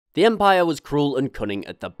The Empire was cruel and cunning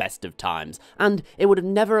at the best of times, and it would have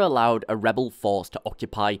never allowed a rebel force to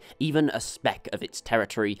occupy even a speck of its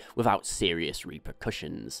territory without serious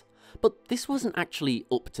repercussions. But this wasn't actually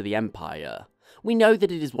up to the Empire. We know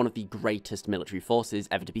that it is one of the greatest military forces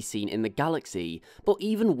ever to be seen in the galaxy, but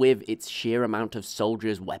even with its sheer amount of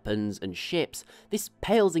soldiers, weapons, and ships, this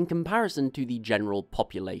pales in comparison to the general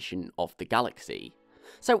population of the galaxy.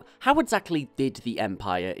 So how exactly did the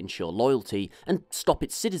Empire ensure loyalty and stop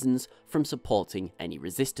its citizens from supporting any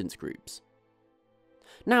resistance groups?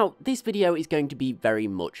 Now, this video is going to be very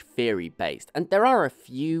much theory-based, and there are a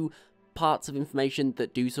few parts of information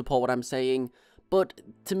that do support what I'm saying, but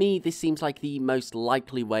to me this seems like the most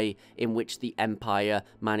likely way in which the Empire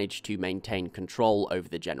managed to maintain control over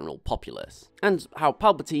the general populace, and how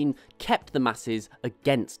Palpatine kept the masses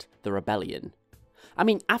against the rebellion. I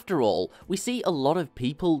mean, after all, we see a lot of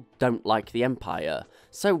people don't like the Empire,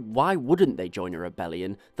 so why wouldn't they join a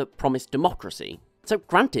rebellion that promised democracy? So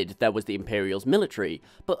granted, there was the Imperial's military,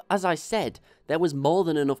 but as I said, there was more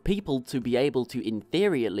than enough people to be able to, in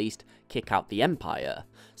theory at least, kick out the Empire.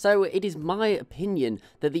 So it is my opinion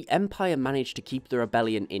that the Empire managed to keep the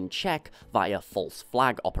rebellion in check via false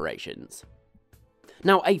flag operations.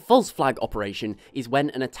 Now, a false flag operation is when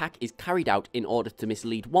an attack is carried out in order to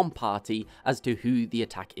mislead one party as to who the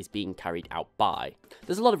attack is being carried out by.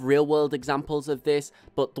 There's a lot of real-world examples of this,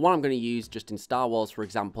 but the one I'm going to use just in Star Wars, for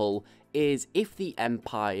example, is if the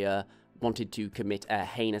Empire wanted to commit a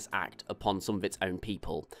heinous act upon some of its own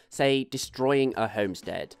people, say destroying a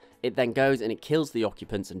homestead. It then goes and it kills the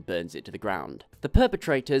occupants and burns it to the ground. The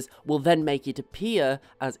perpetrators will then make it appear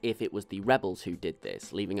as if it was the rebels who did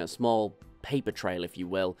this, leaving a small paper trail, if you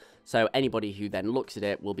will, so anybody who then looks at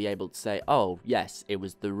it will be able to say, oh yes, it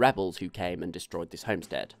was the rebels who came and destroyed this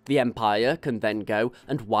homestead. The Empire can then go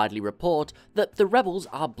and widely report that the rebels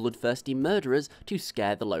are bloodthirsty murderers to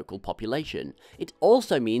scare the local population. It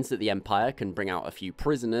also means that the Empire can bring out a few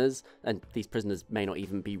prisoners, and these prisoners may not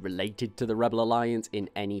even be related to the Rebel Alliance in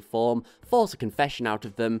any form, force a confession out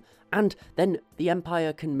of them, and then the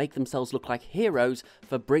Empire can make themselves look like heroes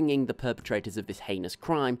for bringing the perpetrators of this heinous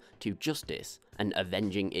crime to justice and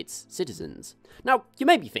avenging its citizens. Now, you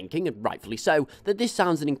may be thinking, and rightfully so, that this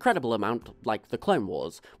sounds an incredible amount like the Clone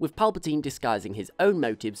Wars, with Palpatine disguising his own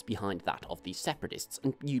motives behind that of the Separatists,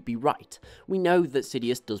 and you'd be right. We know that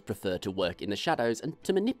Sidious does prefer to work in the shadows and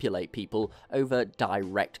to manipulate people over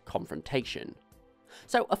direct confrontation.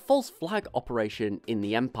 So a false flag operation in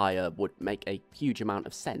the Empire would make a huge amount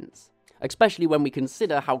of sense, especially when we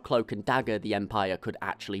consider how cloak and dagger the Empire could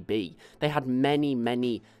actually be. They had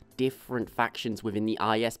many different factions within the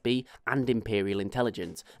ISB and Imperial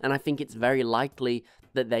Intelligence, and I think it's very likely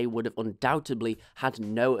that they would have undoubtedly had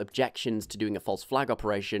no objections to doing a false flag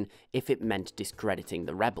operation if it meant discrediting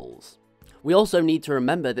the rebels. We also need to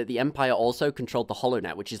remember that the Empire also controlled the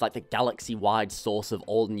HoloNet, which is like the galaxy-wide source of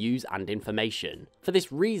all news and information. For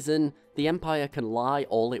this reason, the Empire can lie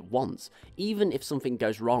all it wants, even if something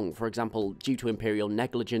goes wrong. For example, due to Imperial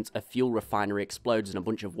negligence, a fuel refinery explodes and a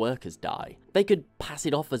bunch of workers die. They could pass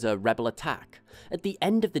it off as a rebel attack. At the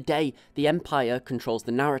end of the day, the Empire controls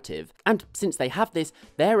the narrative, and since they have this,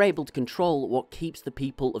 they're able to control what keeps the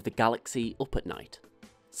people of the galaxy up at night.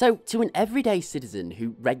 So, to an everyday citizen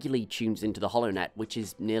who regularly tunes into the HoloNet, which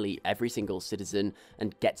is nearly every single citizen,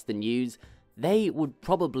 and gets the news, they would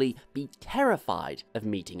probably be terrified of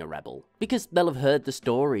meeting a rebel. Because they'll have heard the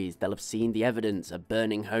stories, they'll have seen the evidence, a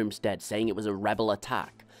burning homestead saying it was a rebel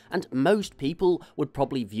attack. And most people would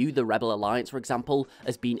probably view the Rebel Alliance, for example,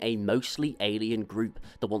 as being a mostly alien group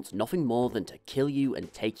that wants nothing more than to kill you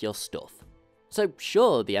and take your stuff. So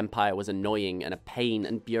sure, the Empire was annoying and a pain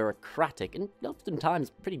and bureaucratic and oftentimes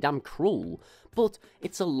pretty damn cruel, but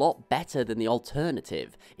it's a lot better than the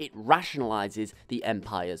alternative. It rationalizes the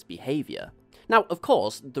Empire's behavior. Now, of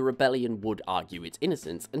course, the rebellion would argue its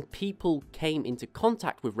innocence, and people came into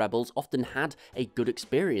contact with rebels often had a good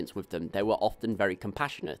experience with them. They were often very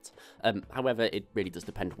compassionate. However, it really does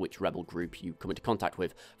depend which rebel group you come into contact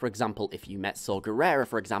with. For example, if you met Saw Gerrera,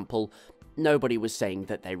 for example, nobody was saying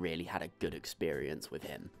that they really had a good experience with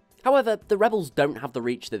him. However, the rebels don't have the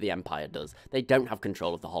reach that the Empire does. They don't have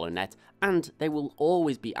control of the HoloNet, and they will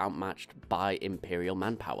always be outmatched by Imperial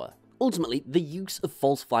manpower. Ultimately, the use of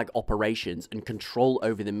false flag operations and control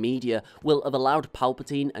over the media will have allowed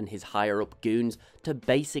Palpatine and his higher-up goons to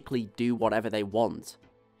basically do whatever they want.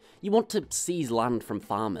 You want to seize land from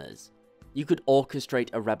farmers. You could orchestrate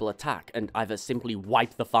a rebel attack and either simply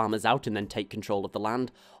wipe the farmers out and then take control of the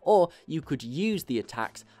land, or you could use the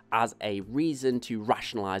attacks as a reason to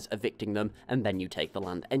rationalize evicting them and then you take the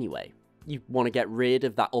land anyway. You want to get rid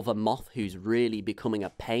of that other moth who's really becoming a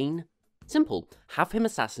pain? Simple, have him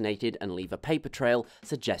assassinated and leave a paper trail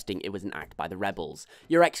suggesting it was an act by the rebels.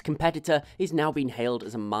 Your ex-competitor is now being hailed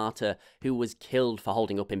as a martyr who was killed for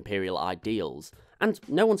holding up imperial ideals. And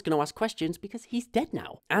no one's going to ask questions because he's dead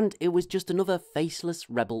now. And it was just another faceless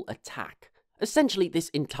rebel attack. Essentially, this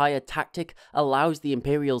entire tactic allows the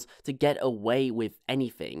Imperials to get away with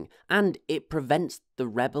anything, and it prevents the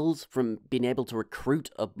rebels from being able to recruit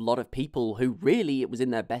a lot of people who really it was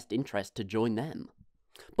in their best interest to join them.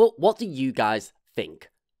 But what do you guys think?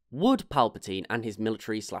 Would Palpatine and his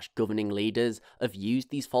military/governing leaders have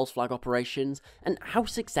used these false flag operations, and how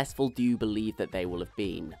successful do you believe that they will have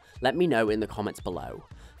been? Let me know in the comments below.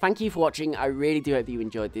 Thank you for watching, I really do hope that you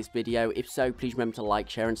enjoyed this video. If so, please remember to like,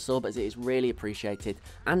 share and sub, as it is really appreciated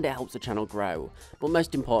and it helps the channel grow. But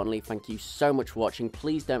most importantly, thank you so much for watching.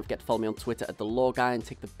 Please don't forget to follow me on Twitter at TheLoreGuy and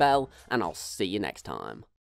tick the bell, and I'll see you next time.